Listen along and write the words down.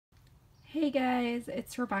Hey guys,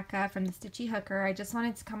 it's Rebecca from the Stitchy Hooker. I just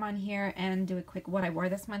wanted to come on here and do a quick what I wore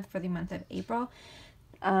this month for the month of April.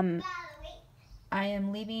 I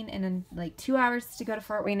am leaving in like 2 hours to go to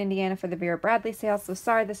Fort Wayne, Indiana for the Vera Bradley sale, so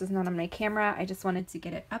sorry this is not on my camera. I just wanted to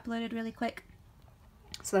get it uploaded really quick.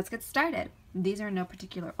 So let's get started. These are in no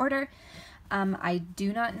particular order. I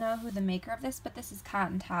do not know who the maker of this, but this is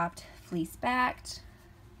cotton topped, fleece backed.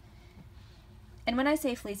 And when I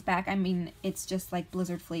say fleece back, I mean it's just like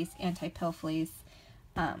blizzard fleece, anti-pill fleece,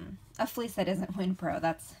 a fleece that isn't WinPro.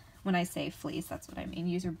 That's when I say fleece, that's what I mean.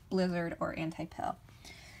 Use your blizzard or anti-pill.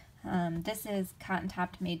 This is cotton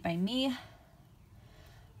topped, made by me,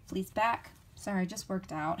 fleece back. Sorry, I just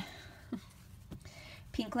worked out.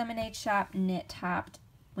 Pink Lemonade Shop knit topped,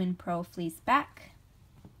 WinPro fleece back.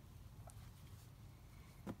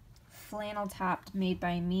 Flannel topped, made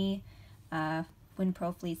by me,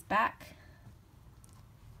 WinPro fleece back.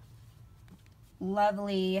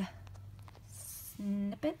 Lovely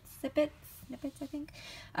snippets, I think.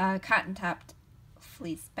 Cotton topped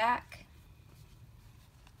fleece back.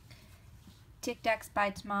 Tic Tacs by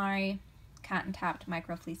Tamari, cotton topped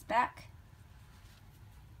micro fleece back.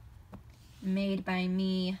 Made by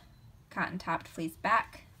me, cotton topped fleece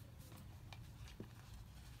back.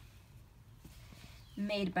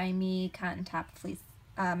 Made by me, cotton topped fleece,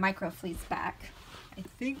 micro fleece back, I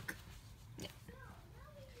think.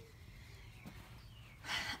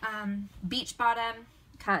 Beach bottom,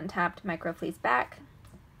 cotton topped micro fleece back.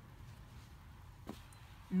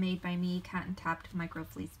 Made by me, cotton topped micro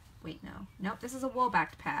fleece. Wait, nope, this is a wool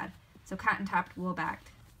backed pad. So cotton topped, wool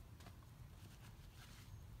backed.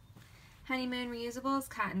 Honeymoon Reusables,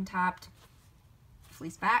 cotton topped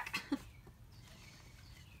fleece back.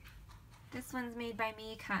 This one's made by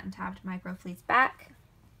me, cotton topped micro fleece back.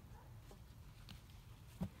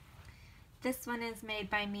 This one is made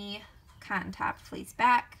by me, cotton topped fleece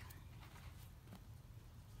back.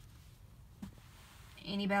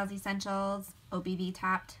 Annie Bell's Essentials, OBV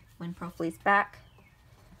topped, WinPro fleece back.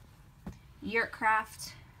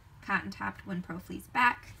 Yurtcraft, cotton topped, WinPro fleece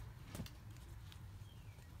back.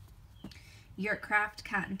 Yurtcraft,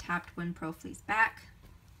 cotton topped, WinPro fleece back.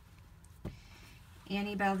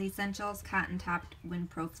 Annie Bell's Essentials, cotton topped,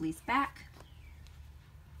 WinPro fleece back.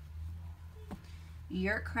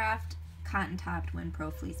 Yurtcraft, cotton topped,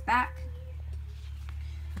 WinPro fleece back.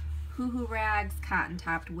 Hoo Hoo Rags, cotton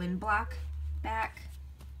topped, Win Block back.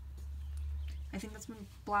 I think that's Win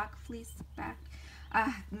Block fleece back.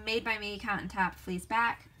 Made by me, cotton topped fleece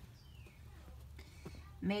back.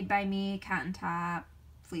 Made by me, cotton topped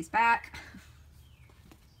fleece back.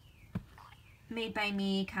 Made by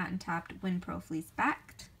me, cotton topped, WinPro fleece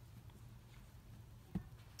back.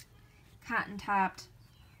 Cotton topped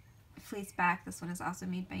fleece back. This one is also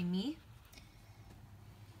made by me.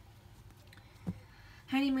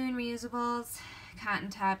 Honeymoon Reusables, cotton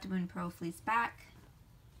topped, WinPro fleece back.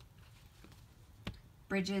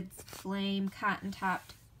 Bridget's Flame, cotton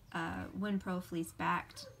topped, WinPro fleece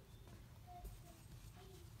backed.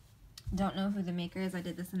 Don't know who the maker is. I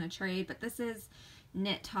did this in a trade, but this is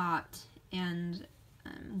knit topped and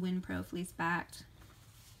WinPro fleece backed.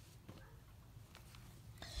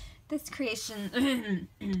 This creation,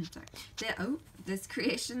 sorry. This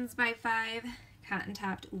Creations by 5, cotton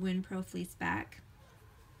topped, WinPro fleece back.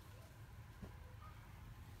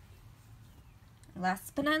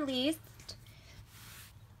 Last but not least,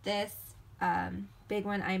 this big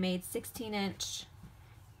one I made, 16-inch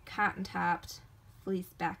cotton topped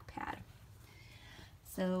fleece back pad.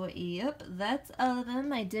 So yep, that's all of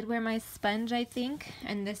them. I did wear my sponge, I think,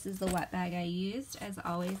 and this is the wet bag I used. As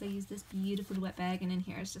always, I use this beautiful wet bag, and in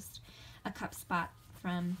here is just a cup spot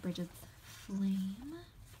from Bridget's Flame.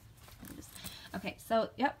 Okay, so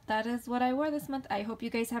yep, that is what I wore this month. I hope you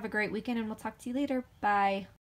guys have a great weekend, and we'll talk to you later. Bye.